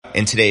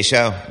In today's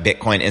show,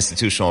 Bitcoin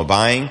institutional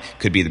buying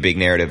could be the big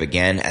narrative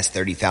again as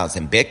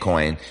 30,000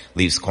 Bitcoin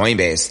leaves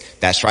Coinbase.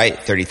 That's right,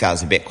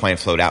 30,000 Bitcoin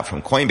flowed out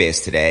from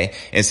Coinbase today.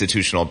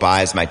 Institutional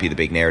buys might be the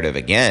big narrative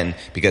again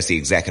because the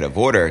executive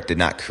order did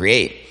not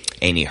create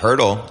any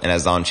hurdle, and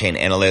as on-chain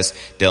analyst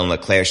Dylan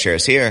LeClaire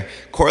shares here,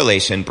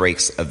 correlation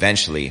breaks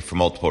eventually for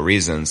multiple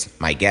reasons.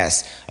 My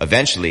guess,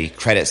 eventually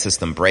credit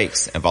system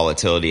breaks and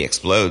volatility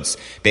explodes.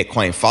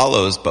 Bitcoin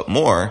follows, but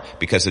more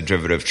because of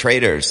derivative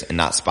traders and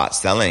not spot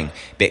selling.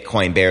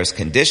 Bitcoin bears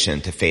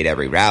conditioned to fade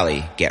every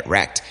rally, get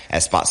wrecked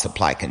as spot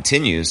supply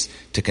continues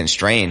to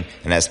constrain.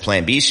 And as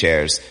Plan B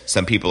shares,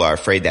 some people are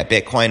afraid that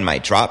Bitcoin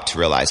might drop to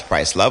realized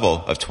price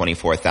level of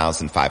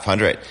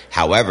 24,500.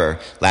 However,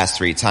 last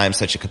 3 times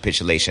such a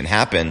capitulation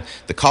happened,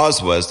 the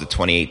cause was the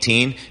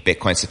 2018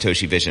 Bitcoin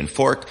Satoshi Vision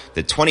fork,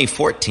 the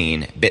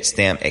 2014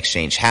 Bitstamp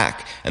exchange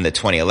hack, and the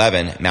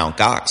 2011 Mt.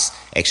 Gox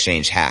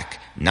exchange hack.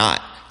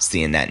 Not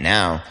seeing that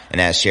now.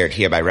 And as shared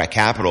here by Rec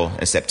Capital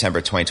in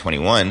September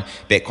 2021,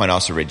 Bitcoin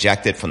also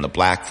rejected from the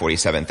black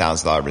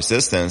 $47,000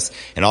 resistance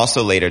and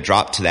also later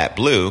dropped to that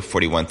blue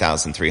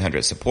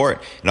 41,300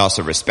 support and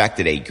also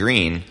respected a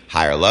green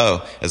higher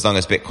low. As long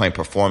as Bitcoin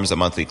performs a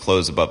monthly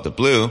close above the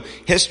blue,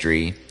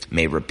 history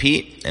may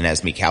repeat. And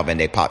as Mikhail Van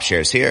de Pop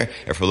shares here,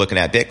 if we're looking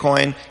at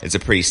Bitcoin, it's a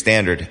pretty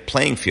standard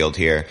playing field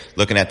here.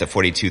 Looking at the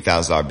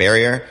 $42,000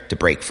 barrier to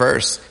break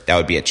first, that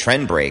would be a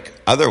trend break.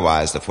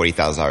 Otherwise, the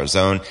 $40,000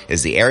 zone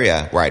is the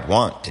area where I'd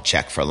want to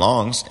check for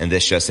longs. And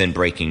this just in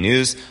breaking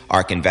news,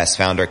 ARK Invest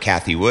founder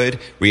Cathie Wood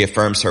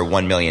reaffirms her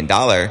 $1 million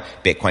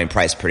Bitcoin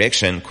price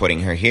prediction,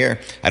 quoting her here,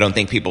 "I don't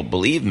think people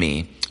believe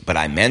me, but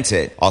I meant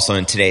it." Also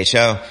in today's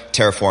show,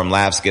 Terraform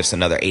Labs gives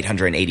another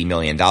 $880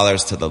 million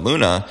to the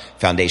Luna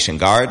Foundation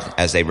Guard,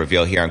 as they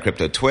reveal here on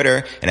Crypto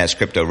Twitter. And as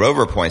Crypto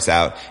Rover points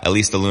out, at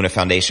least the Luna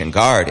Foundation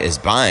Guard is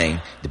buying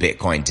the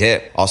Bitcoin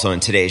dip. Also in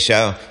today's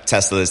show,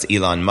 Tesla's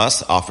Elon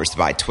Musk offers to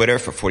buy Twitter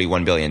for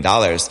 $41 billion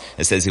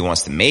and says he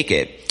wants to make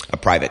it a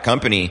private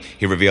company.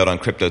 He revealed on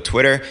Crypto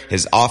Twitter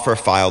his offer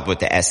filed with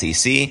the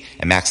SEC,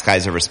 and Max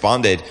Keiser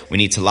responded, "We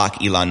need to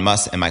lock Elon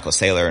Musk and Michael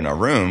Saylor in a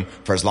room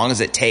for as long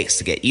as it takes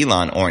to get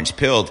Elon orange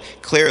pilled."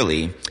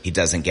 Clearly, he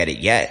doesn't get it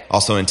yet.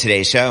 Also in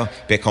today's show,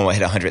 Bitcoin will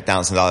hit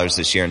 $100,000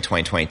 this year in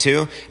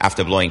 2022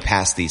 after blowing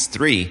past these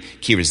 3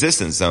 key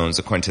resistance zones,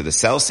 according to the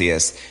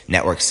Celsius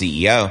Network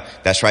CEO.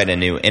 That's right, a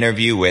new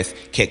interview with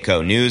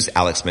Kitco News,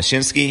 Alex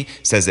Mashinsky,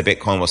 says that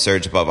Bitcoin will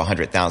surge above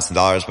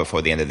 $100,000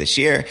 before the end of this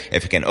year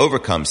if it can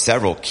overcome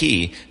several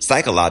key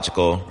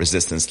psychological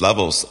resistance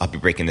levels. I'll be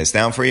breaking this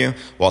down for you.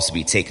 We'll also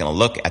be taking a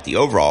look at the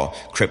overall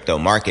crypto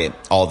market.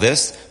 All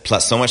this,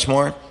 plus so much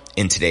more,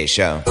 in today's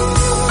show.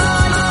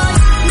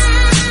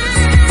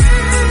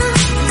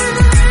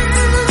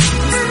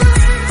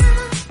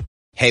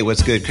 Hey,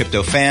 what's good,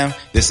 crypto fam?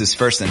 This is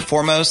first and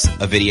foremost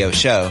a video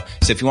show.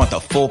 So if you want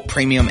the full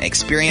premium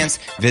experience,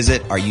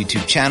 visit our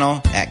YouTube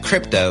channel at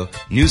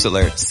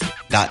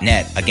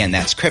cryptonewsalerts.net. Again,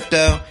 that's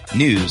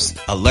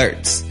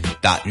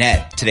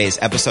cryptonewsalerts.net. Today's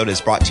episode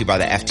is brought to you by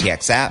the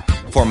FTX app,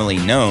 formerly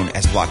known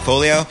as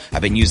Blockfolio.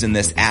 I've been using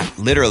this app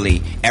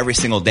literally every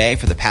single day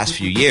for the past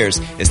few years.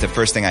 It's the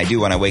first thing I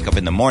do when I wake up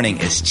in the morning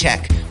is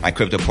check my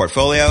crypto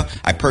portfolio.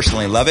 I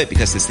personally love it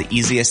because it's the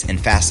easiest and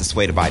fastest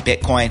way to buy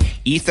Bitcoin,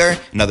 Ether,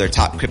 and other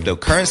top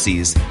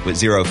cryptocurrencies with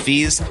 0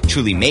 fees,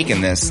 truly making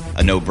this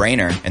a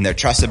no-brainer. And they're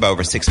trusted by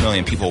over 6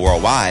 million people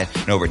worldwide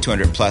and over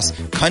 200 plus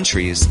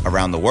countries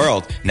around the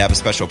world. And they have a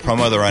special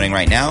promo they're running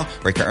right now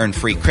where you can earn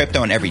free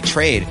crypto in every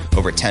trade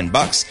over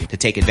 $10. To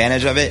take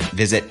advantage of it,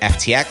 visit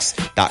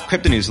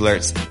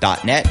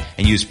ftx.cryptonewsalerts.net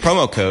and use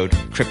promo code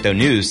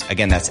CryptoNews.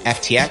 Again, that's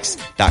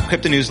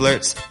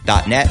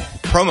ftx.cryptonewsalerts.net,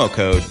 promo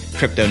code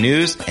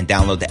CryptoNews, and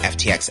download the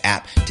FTX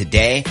app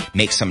today.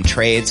 Make some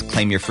trades,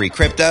 claim your free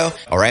crypto.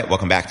 All right,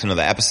 welcome back to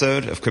another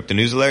episode of Crypto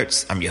News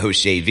Alerts. I'm your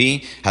host,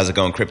 JV. How's it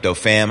going, crypto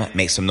fam?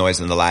 Make some noise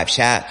in the live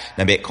chat.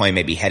 Now, Bitcoin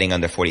may be heading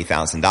under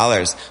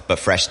 $40,000, but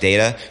fresh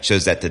data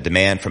shows that the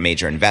demand from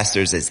major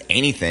investors is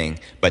anything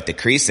but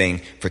decreasing.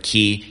 For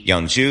Qi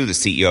Youngju, the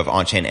CEO of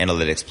on-chain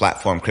analytics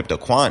platform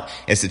CryptoQuant,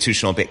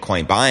 institutional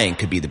Bitcoin buying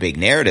could be the big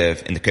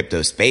narrative in the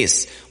crypto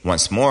space.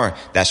 Once more,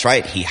 that's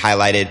right, he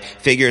highlighted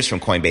figures from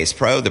Coinbase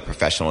Pro, the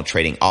professional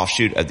trading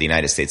offshoot of the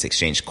United States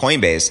exchange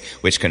Coinbase,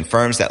 which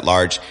confirms that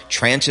large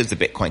tranches of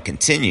Bitcoin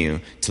continue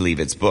to leave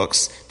its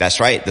books. That's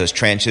right, those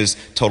tranches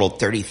totaled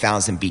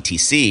 30,000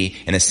 BTC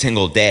in a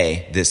single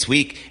day this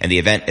week, and the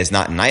event is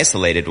not an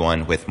isolated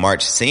one, with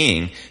March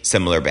seeing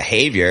similar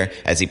behavior.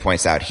 As he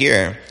points out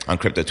here on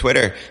Crypto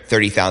Twitter,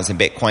 30,000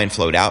 Bitcoin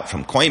flowed out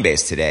from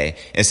Coinbase today.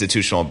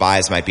 Institutional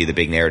buys might be the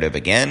big narrative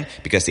again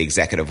because the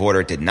executive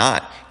order did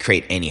not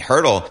create any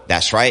hurdle.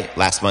 That's right,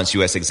 last month's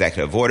U.S.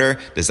 executive order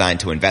designed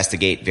to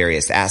investigate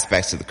various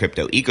aspects of the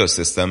crypto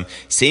ecosystem,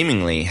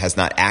 seemingly has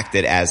not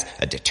acted as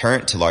a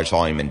deterrent to large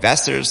volume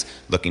investors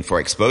looking for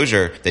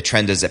exposure. The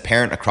trend is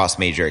apparent across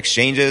major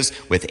exchanges,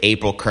 with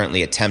April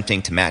currently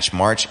attempting to match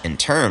March in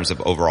terms of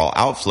overall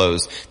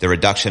outflows. The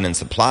reduction in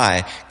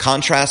supply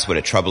contrasts with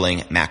a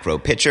troubling macro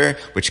picture,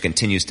 which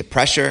continues to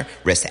pressure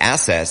risk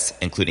assets,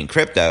 including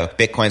crypto.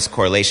 Bitcoin's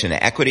correlation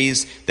to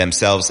equities,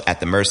 themselves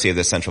at the mercy of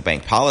the central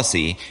bank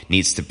policy,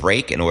 needs to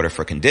break in order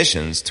for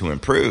conditions to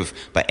improve.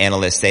 But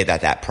analysts say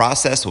that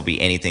process will be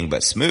anything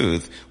but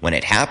smooth when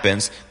it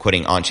happens.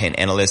 Quoting on-chain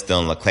analyst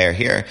Dylan LeClaire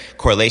here,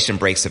 correlation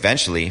breaks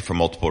eventually for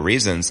multiple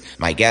reasons.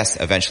 My guess,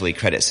 eventually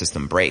credit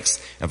system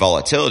breaks and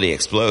volatility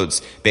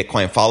explodes.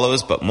 Bitcoin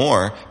follows, but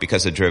more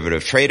because of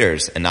derivative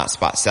traders and not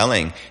spot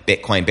selling.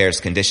 Bitcoin bears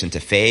condition to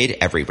fade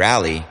every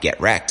rally,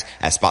 get wrecked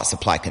as spot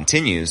supply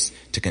continues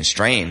to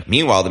constrain.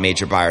 Meanwhile, the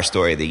major buyer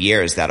story of the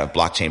year is that of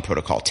blockchain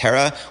protocol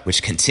Terra,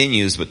 which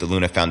continues with the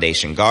Luna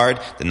Foundation Guard.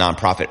 The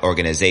nonprofit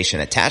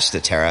organization attached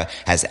to Terra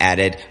has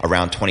added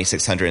around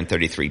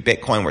 2,633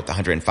 Bitcoin worth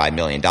 $105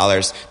 million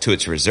to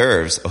its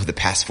reserves over the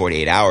past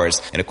 48 hours.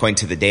 And according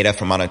to the data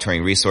from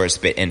monitoring resource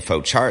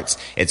BitInfo Charts,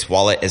 its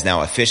wallet is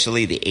now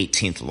officially the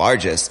 18th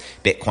largest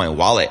Bitcoin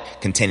wallet,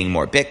 containing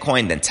more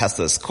Bitcoin than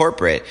Tesla's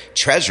corporate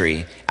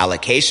treasury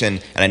allocation.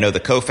 And I know the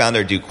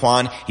co-founder, Do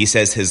Kwon, he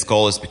says his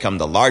goal is to become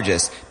the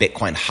largest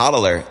Bitcoin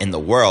hodler in the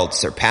world,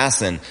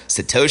 surpassing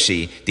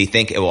Satoshi. Do you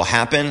think it will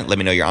happen? Let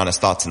me know your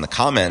honest thoughts in the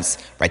comments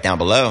right down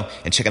below.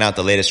 And checking out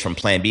the latest from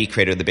Plan B,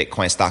 creator of the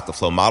Bitcoin stock to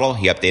flow model.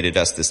 He updated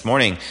us this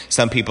morning.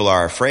 Some people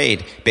are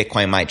afraid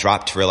Bitcoin might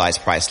drop to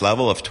realized price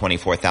level of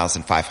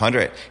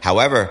 24,500.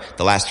 However,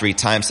 the last 3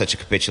 times such a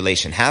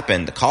capitulation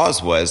happened, the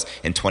cause was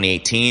in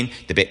 2018,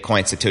 the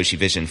Bitcoin Satoshi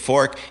Vision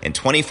fork, in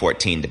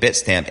 2014, the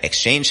Bitstamp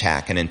exchange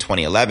hack, and in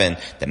 2011,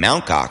 the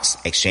Mt.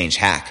 Gox exchange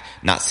hack.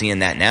 Not seeing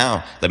that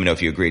now. Let me know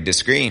if you agree or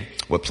disagree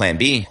with Plan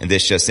B. And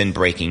this just in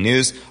breaking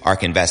news,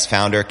 ARK Invest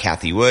founder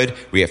Cathie Wood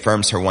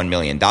reaffirms her $1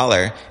 million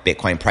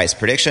Bitcoin price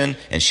prediction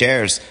and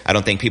shares, I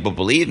don't think people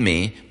believe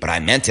me, but I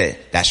meant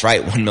it. That's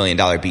right, $1 million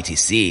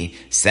BTC.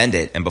 Send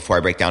it. And before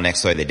I break down next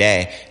story of the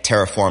day,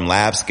 Terraform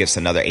Labs gives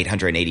another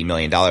 $880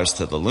 million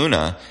to the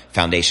Luna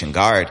Foundation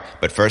Guard.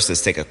 But first,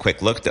 let's take a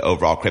quick look at the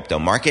overall crypto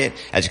market.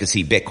 As you can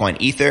see, Bitcoin,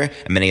 Ether,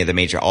 and many of the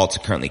major alts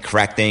are currently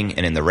correcting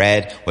and in the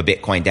red, with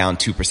Bitcoin down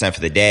 2%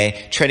 for the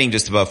day, trading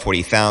just above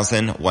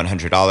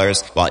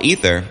 $40,100, while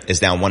Ether is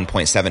down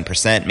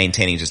 1.7%,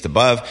 maintaining just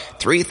above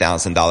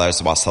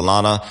 $3,000, while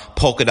Solana,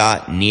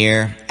 Polkadot,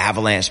 Near,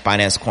 Avalanche,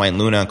 Binance Coin,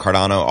 Luna, and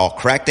Cardano all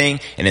correcting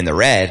and in the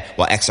red,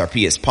 while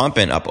XRP is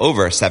pumping up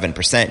over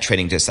 7%,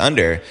 trading just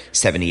under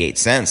 78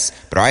 cents.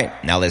 But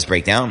alright, now let's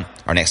break down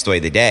our next story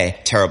of the day.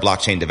 Terra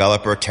blockchain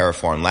developer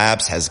Terraform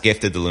Labs has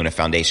gifted the Luna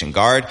Foundation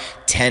Guard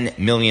 10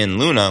 million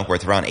Luna,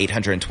 worth around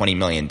 $820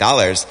 million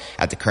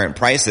at the current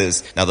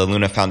prices. Now, the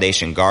Luna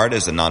Foundation Guard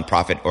is a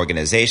nonprofit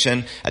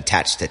organization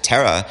attached to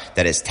Terra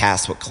that is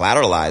tasked with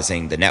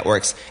collateralizing the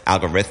network's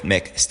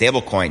algorithmic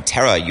stablecoin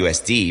Terra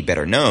USD,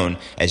 better known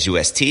as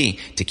UST,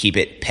 to keep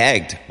it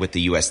pegged with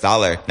the US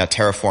dollar. Now,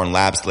 Terraform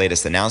Labs'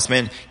 latest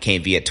announcement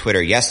came via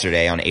Twitter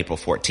yesterday on April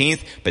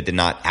 14th, but did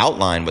not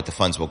outline what the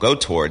funds will go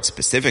towards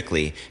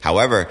specifically.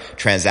 However,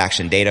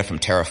 transaction data from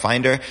Terra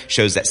Finder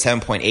shows that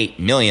 7.8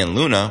 million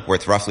Luna,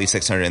 worth roughly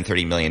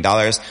 $630 million,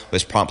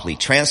 was promptly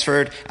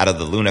transferred out of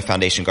the Luna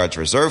Foundation Guard's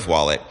reserve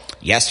wallet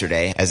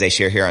yesterday. As they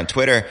share here on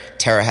Twitter,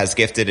 Terra has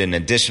gifted an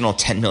additional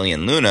 10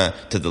 million Luna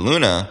to the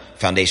Luna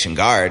Foundation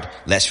Guard.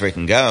 Let's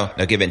freaking go.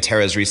 Now, given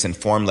Terra's recent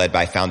form led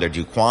by founder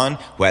Do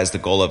Kwon, who has the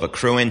goal of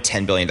accruing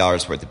 $10 billion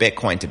worth of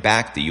Bitcoin to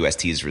back the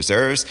UST's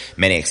reserves,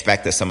 many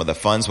expect that some of the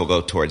funds will go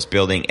towards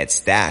building its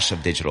stash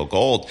of digital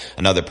gold.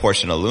 Another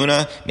portion of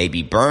Luna may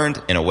be burned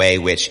in a way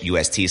which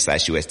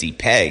UST/USD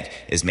peg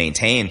is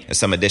maintained. And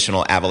some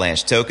additional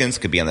Avalanche tokens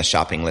could be on the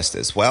shopping list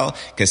as well,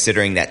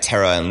 considering that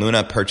Terra and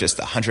Luna purchased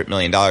 $100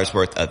 million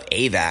worth of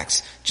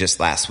AVAX just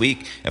last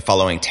week. And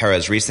following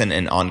Terra's recent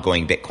and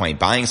ongoing Bitcoin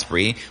buying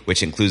spree,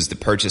 which includes the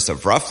purchase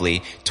of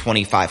roughly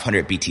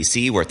 2,500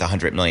 BTC worth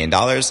 $100 million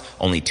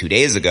only 2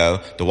 days ago,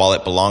 the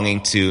wallet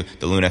belonging to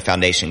the Luna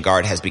Foundation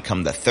Guard has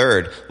become the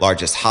third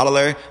largest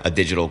hodler of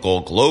digital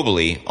gold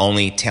globally,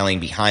 only tailing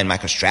behind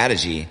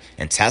MicroStrategy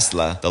and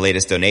Tesla. The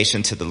latest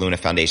donation to the Luna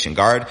Foundation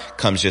Guard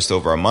comes just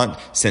over a month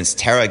since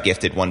Terra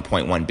gifted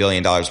 $1.1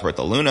 billion worth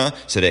of Luna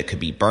so that it could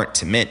be burnt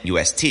to mint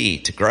UST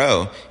to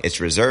grow its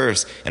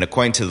reserves. And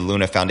according to the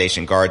Luna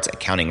Foundation Guard's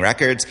accounting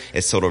records,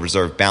 its total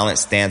reserve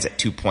balance stands at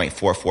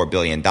 $2.44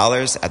 billion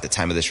at the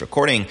time of this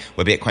recording,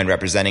 with Bitcoin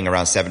representing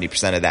around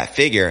 70% of that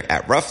figure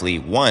at roughly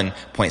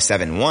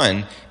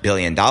 $1.71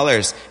 billion.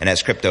 And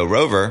as Crypto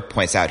Rover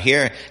points out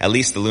here, at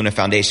least the Luna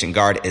Foundation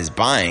Guard is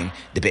buying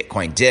the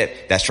Bitcoin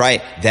dip. That's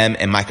right, them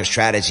and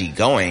MicroStrategy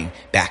going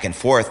back and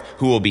forth.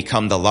 Who will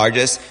become the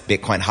largest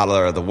Bitcoin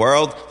hodler of the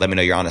world? Let me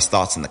know your honest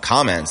thoughts in the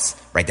comments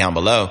right down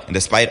below. And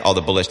despite all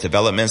the bullish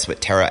developments with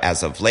Terra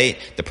as of late,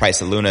 the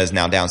price of Luna is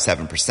now down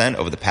 7%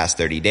 over the past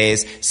 30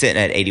 days,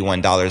 sitting at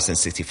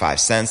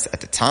 $81.65 at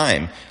the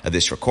time of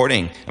this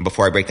recording. And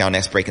before I break down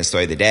next breaking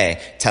story of the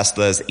day,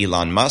 Tesla's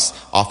Elon Musk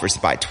offers to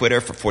buy Twitter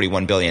for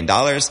 $41 billion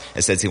and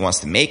says he wants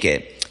to make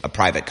it a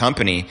private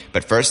company.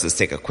 But first, let's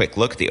take a quick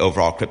look at the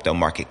overall crypto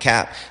market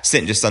cap,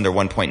 sitting just under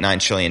 $1.9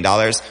 trillion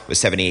with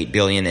 $78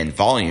 billion in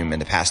volume in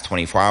the past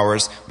 24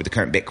 hours, with the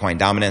current Bitcoin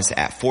dominance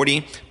at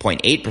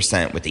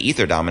 40.8%, with the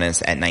Ether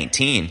dominance at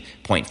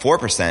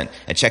 19.4%.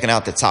 And checking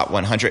out the top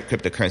 100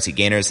 cryptocurrency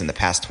gainers in the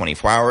past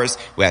 24 hours,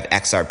 we have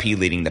XRP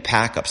leading the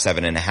pack up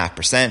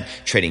 7.5%,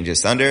 trading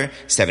just under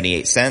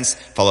 78 cents,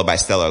 followed by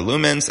Stellar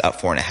Lumens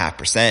up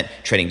 4.5%,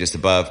 trading just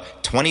above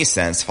 20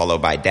 cents,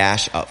 followed by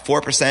Dash up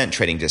 4%,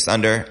 trading just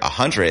under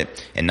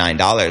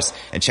 $109.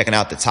 And checking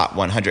out the top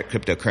 100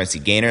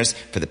 cryptocurrency gainers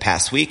for the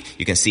past week,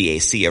 you can see a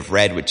sea of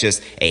red with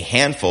just a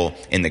handful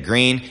in the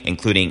green,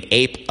 including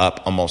Ape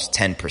up almost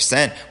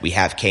 10%. We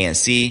have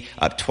KNC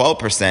up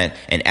 12%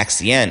 and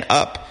XCN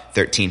up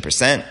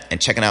 13%.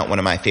 And checking out one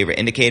of my favorite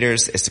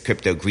indicators is the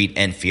Crypto Greed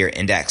and Fear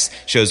Index.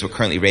 Shows we're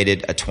currently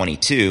rated a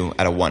 22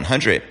 out of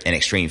 100 in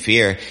extreme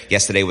fear.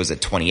 Yesterday was a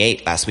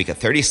 28, last week a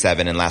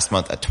 37, and last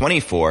month a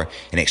 24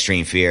 in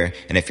extreme fear.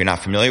 And if you're not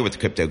familiar with the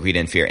Crypto Greed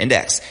and Fear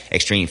Index,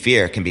 extreme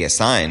fear can be a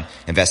sign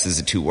investors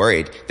are too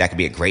worried. That could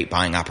be a great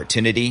buying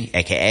opportunity,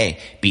 aka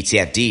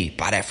BTFD,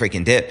 buy that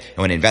freaking dip. And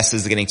when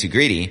investors are getting too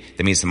greedy,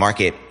 that means the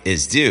market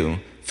is due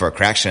for a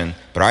correction.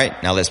 But all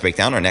right, now let's break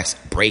down our next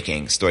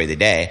breaking story of the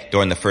day.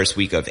 During the first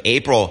week of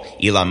April,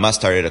 Elon Musk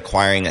started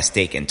acquiring a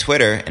stake in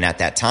Twitter, and at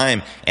that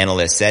time,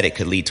 analysts said it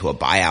could lead to a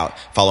buyout.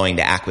 Following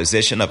the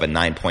acquisition of a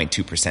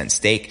 9.2%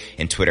 stake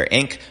in Twitter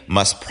Inc.,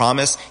 Musk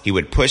promised he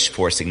would push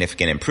for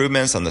significant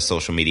improvements on the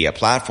social media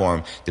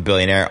platform. The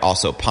billionaire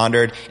also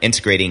pondered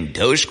integrating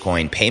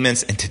Dogecoin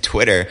payments into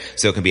Twitter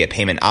so it can be a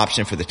payment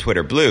option for the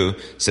Twitter Blue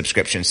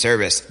subscription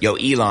service. Yo,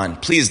 Elon,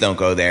 please don't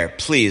go there.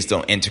 Please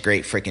don't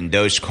integrate freaking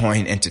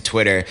Dogecoin into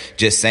Twitter.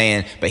 Just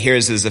saying. But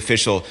here's his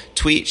official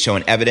tweet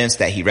showing evidence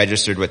that he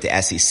registered with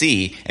the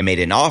SEC and made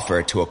an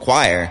offer to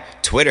acquire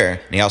Twitter.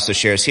 And he also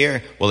shares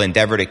here, will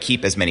endeavor to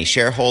keep as many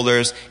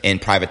shareholders in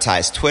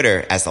privatized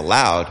Twitter as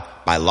allowed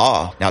by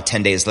law. Now,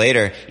 10 days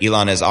later,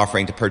 Elon is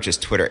offering to purchase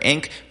Twitter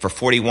Inc. for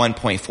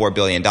 $41.4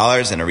 billion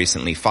in a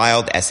recently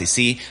filed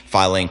SEC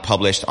filing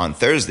published on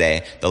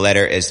Thursday. The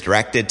letter is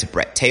directed to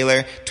Bret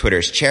Taylor,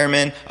 Twitter's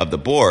chairman of the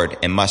board,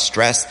 and must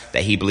stress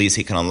that he believes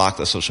he can unlock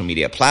the social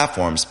media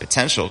platform's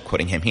potential.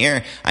 Quoting him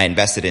here, I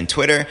invested in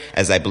Twitter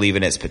as I believe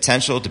in its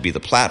potential to be the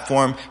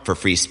platform for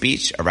free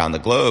speech around the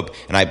globe.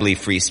 And I believe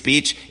free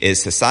speech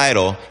is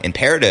societal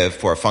imperative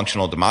for a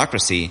functional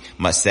democracy,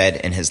 Musk said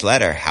in his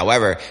letter.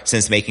 However,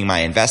 since making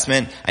my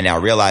investment, I now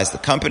realize the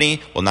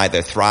company will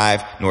neither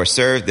thrive nor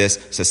serve this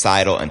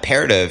societal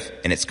imperative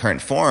in its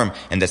current form.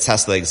 And the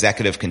Tesla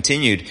executive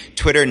continued,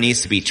 Twitter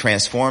needs to be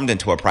transformed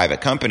into a private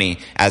company.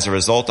 As a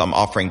result, I'm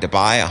offering to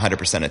buy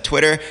 100% of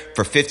Twitter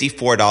for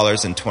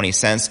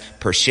 $54.20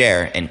 per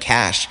share in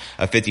cash,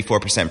 a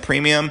 54%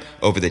 premium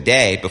over the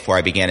day before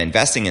I began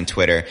investing in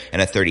Twitter,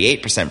 and a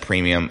 38%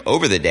 premium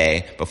over the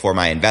day before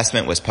my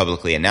investment was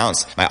publicly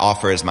announced. My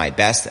offer is my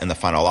best and the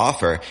final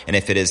offer, and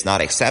if it is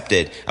not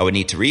accepted, I would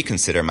need to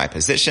reconsider my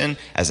position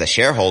as a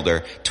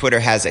shareholder. Twitter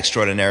has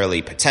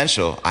extraordinarily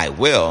potential. I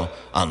will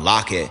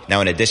unlock it.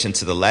 Now, in addition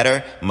to the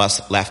letter,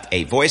 Musk left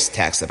a voice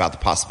text about the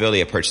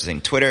possibility of purchasing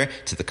Twitter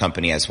to the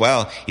company as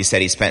well. He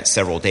said he spent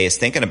several days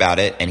thinking about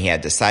it, and he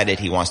had decided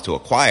he wants to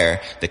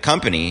acquire the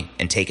company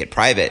and take it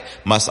private.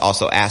 Musk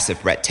also asked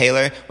if Bret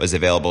Taylor was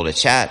available to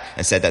chat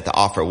and said that the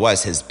offer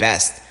was his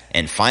best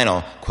and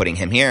final. Quoting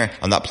him here,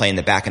 I'm not playing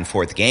the back and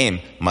forth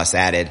game, Musk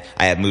added.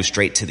 I have moved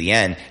straight to the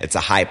end. It's a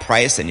high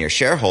price and your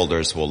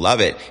shareholders will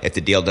love it if the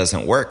deal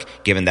doesn't work.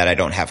 Given that I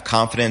don't have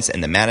confidence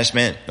in the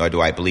management, nor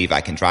do I believe I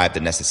can drive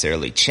the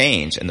necessarily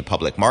change in the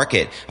public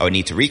market, I would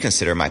need to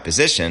reconsider my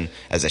position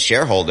as a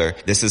shareholder.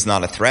 This is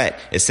not a threat.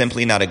 It's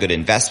simply not a good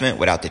investment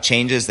without the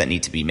changes that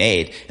need to be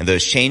made. And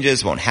those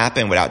changes won't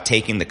happen without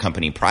taking the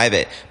company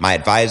private. My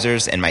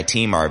advisors and my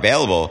team are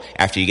available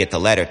after you get the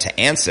letter to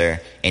answer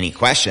any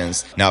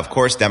questions. Now, of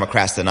course,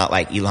 Democrats did not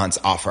like Elon's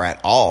offer at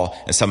all,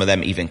 and some of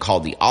them even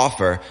called the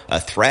offer a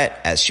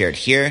threat, as shared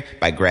here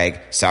by Greg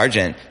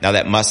Sargent. Now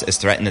that Musk is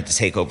threatening to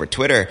take over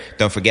Twitter,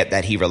 don't forget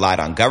that he relied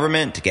on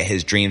government to get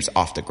his dreams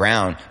off the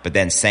ground, but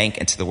then sank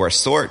into the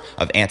worst sort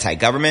of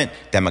anti-government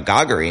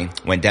demagoguery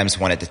when Dems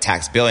wanted to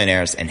tax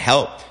billionaires and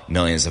help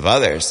millions of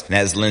others. And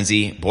as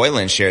Lindsay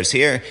Boylan shares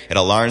here, it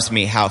alarms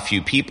me how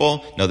few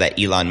people know that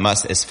Elon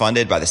Musk is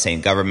funded by the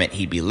same government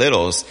he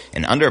belittles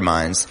and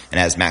undermines. And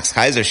as Max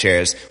Kaiser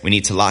shares, we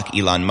need to lock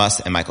Elon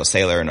Musk and Michael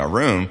Saylor in a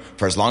room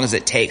for as long as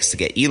it takes to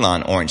get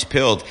Elon orange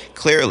pilled.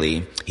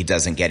 Clearly, he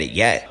doesn't get it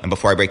yet. And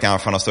before I break down our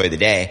final story of the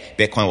day,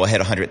 Bitcoin will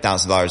hit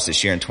 $100,000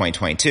 this year in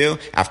 2022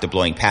 after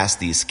blowing past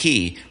these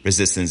key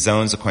resistance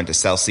zones according to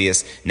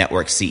Celsius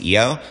Network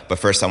CEO. But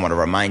first, I want to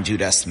remind you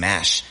to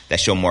smash that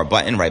show more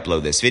button right below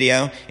this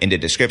video in the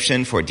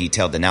description for a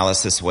detailed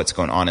analysis of what's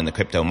going on in the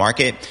crypto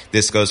market.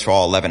 This goes for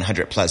all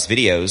 1,100 plus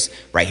videos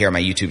right here on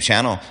my YouTube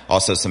channel.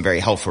 Also, some very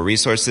helpful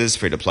resources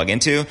for you to plug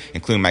into,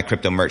 including my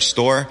crypto merch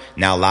store,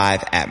 now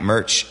live at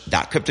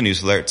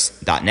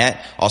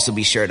merch.cryptonewsalerts.net. Also,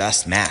 be sure to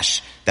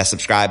smash that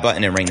subscribe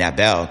button and ring that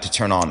bell to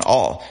turn on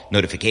all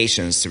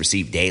notifications to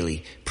receive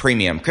daily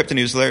premium crypto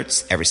news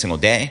alerts every single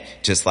day,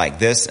 just like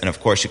this. And of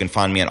course, you can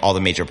find me on all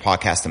the major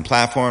podcasting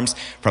platforms,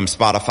 from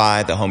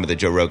Spotify, the home of the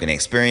Joe Rogan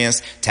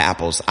Experience, to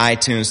Apple's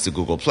iTunes, to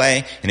Google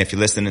Play. And if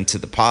you're listening to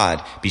the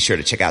pod, be sure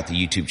to check out the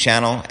YouTube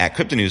channel at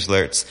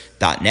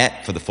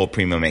cryptonewsalerts.net for the full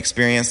premium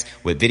experience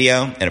with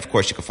video. And of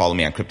course, you can follow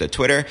me on crypto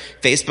Twitter,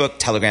 Facebook,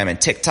 Telegram, and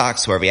TikTok.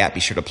 So wherever you're at, be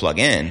sure to plug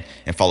in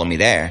and follow me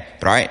there.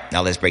 But all right,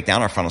 now let's break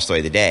down our final story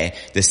of the day.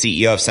 The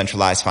CEO of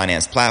centralized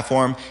finance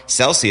platform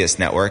Celsius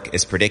Network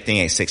is predicting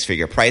a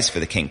six-figure price for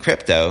the king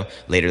crypto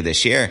later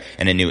this year.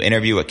 In a new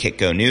interview with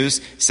Kitco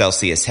News,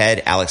 Celsius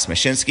head Alex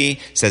Mashinsky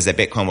says that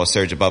Bitcoin will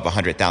surge above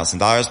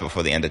 $100,000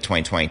 before the end of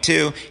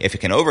 2022 if it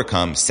can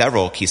overcome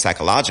several key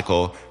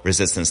psychological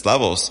resistance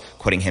levels.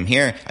 Quoting him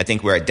here, I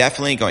think we're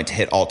definitely going to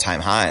hit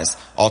all-time highs.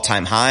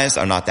 All-time highs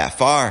are not that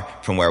far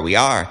from where we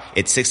are.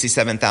 It's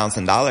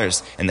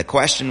 $67,000. And the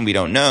question we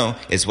don't know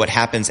is what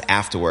happens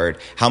afterward,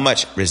 how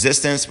much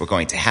resistance we're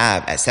going to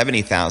have at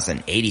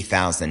 70,000,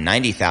 80,000,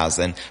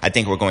 90,000. I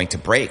think we're going to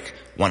break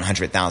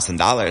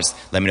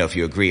 $100,000. Let me know if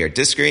you agree or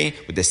disagree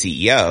with the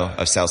CEO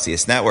of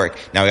Celsius Network.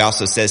 Now, he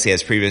also says he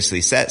has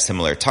previously set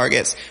similar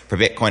targets for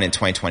Bitcoin in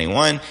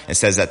 2021 and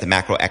says that the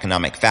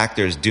macroeconomic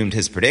factors doomed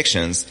his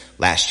predictions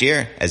last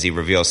year, as he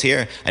reveals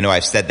here. I know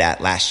I've said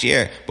that last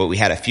year, but we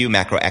had a few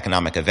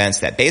macroeconomic events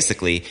that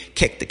basically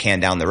kicked the can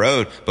down the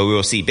road, but we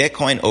will see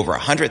Bitcoin over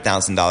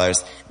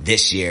 $100,000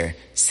 this year.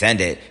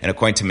 Send it. And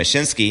according to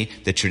Mashinsky,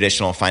 the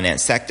traditional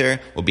finance sector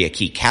will be a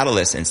key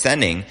catalyst in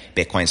sending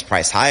Bitcoin's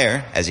price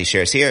higher. As he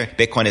shares here,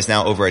 Bitcoin is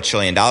now over $1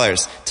 trillion.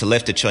 To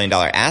lift $1 trillion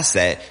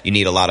asset, you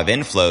need a lot of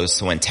inflows.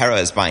 So when Terra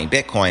is buying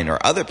Bitcoin or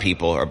other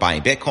people are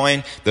buying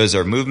Bitcoin, those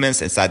are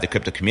movements inside the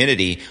crypto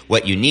community.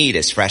 What you need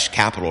is fresh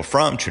capital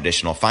from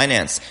traditional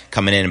finance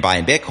coming in and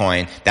buying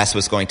Bitcoin. That's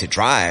what's going to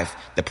drive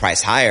the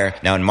price higher.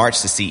 Now, in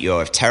March, the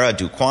CEO of Terra,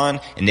 Do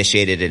Kwon,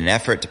 initiated an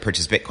effort to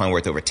purchase Bitcoin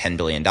worth over $10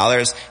 billion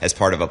as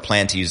part of a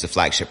plan to use the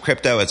flagship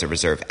crypto as a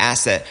reserve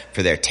asset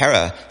for their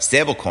Terra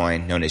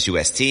stablecoin known as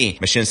UST.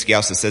 Mashinsky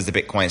also says the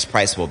Bitcoin's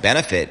price will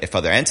benefit if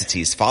other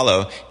entities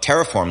follow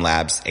Terraform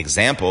Labs'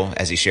 example.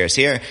 As he shares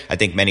here, I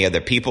think many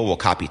other people will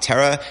copy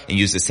Terra and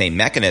use the same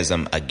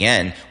mechanism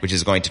again, which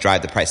is going to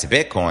drive the price of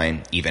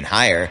Bitcoin even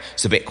higher.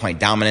 So Bitcoin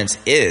dominance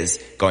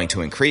is going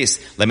to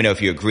increase. Let me know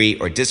if you agree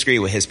or disagree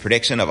with his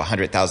prediction of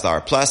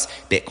 $100,000 plus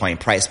Bitcoin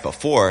price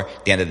before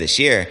the end of this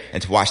year.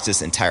 And to watch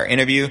this entire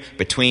interview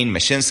between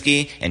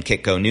Mashinsky and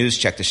Kitco News,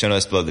 check the show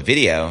notes below the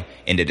video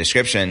in the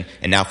description.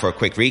 And now for a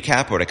quick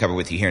recap, or to cover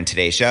with you here in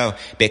today's show,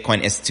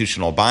 Bitcoin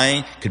institutional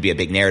buying could be a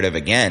big narrative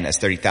again as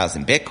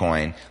 30,000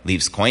 Bitcoin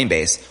leaves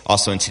Coinbase.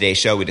 Also in today's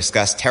show, we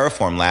discussed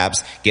Terraform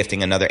Labs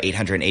gifting another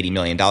 $880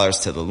 million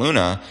to the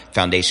Luna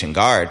Foundation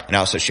Guard. And I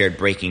also shared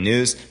breaking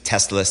news.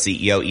 Tesla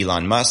CEO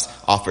Elon Musk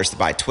offers to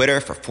buy Twitter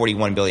for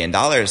 $41 billion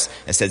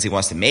and says he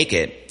wants to make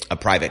it a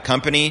private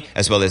company,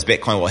 as well as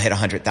Bitcoin will hit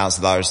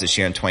 $100,000 this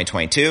year in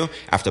 2022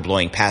 after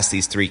blowing past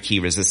these three key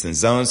resistance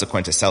zones,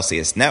 according to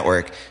Celsius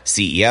Network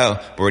CEO.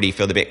 But where do you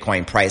feel the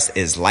Bitcoin price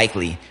is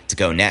likely to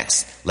go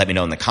next? Let me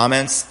know in the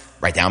comments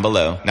right down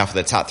below. Now for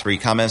the top 3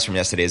 comments from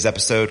yesterday's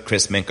episode,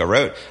 Chris Minka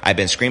wrote, I've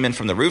been screaming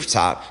from the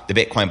rooftop. The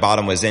Bitcoin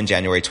bottom was in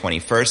January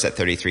 21st at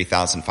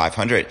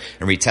 33,500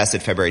 and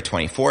retested February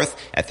 24th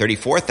at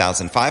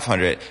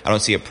 34,500. I don't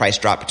see a price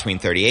drop between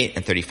 $38,000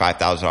 and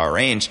 $35,000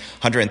 range.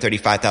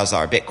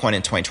 $135,000 Bitcoin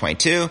in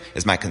 2022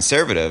 is my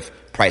conservative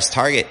price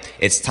target.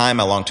 It's time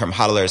my long-term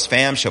hodlers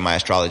fam show my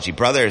astrology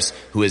brothers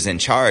who is in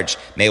charge.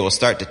 May will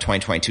start the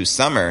 2022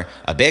 summer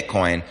of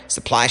Bitcoin.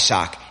 Supply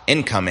shock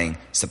incoming.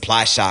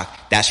 Supply shock.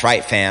 That's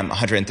right, fam.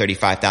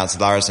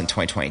 $135,000 in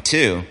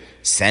 2022.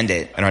 Send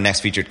it. And our next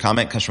featured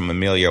comment comes from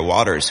Amelia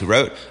Waters, who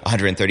wrote,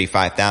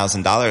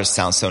 $135,000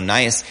 sounds so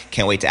nice.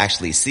 Can't wait to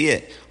actually see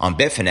it on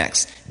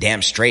Bitfinex.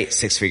 Damn straight,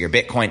 6-figure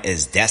Bitcoin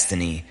is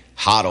destiny.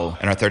 HODL.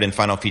 And our third and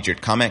final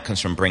featured comment comes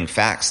from Bring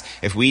Facts.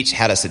 If we each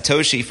had a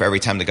Satoshi for every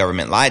time the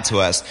government lied to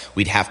us,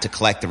 we'd have to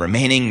collect the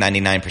remaining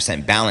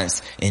 99%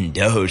 balance in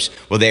Doge.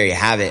 Well, there you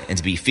have it. And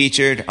to be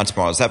featured on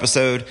tomorrow's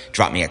episode,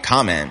 drop me a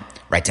comment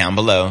right down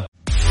below.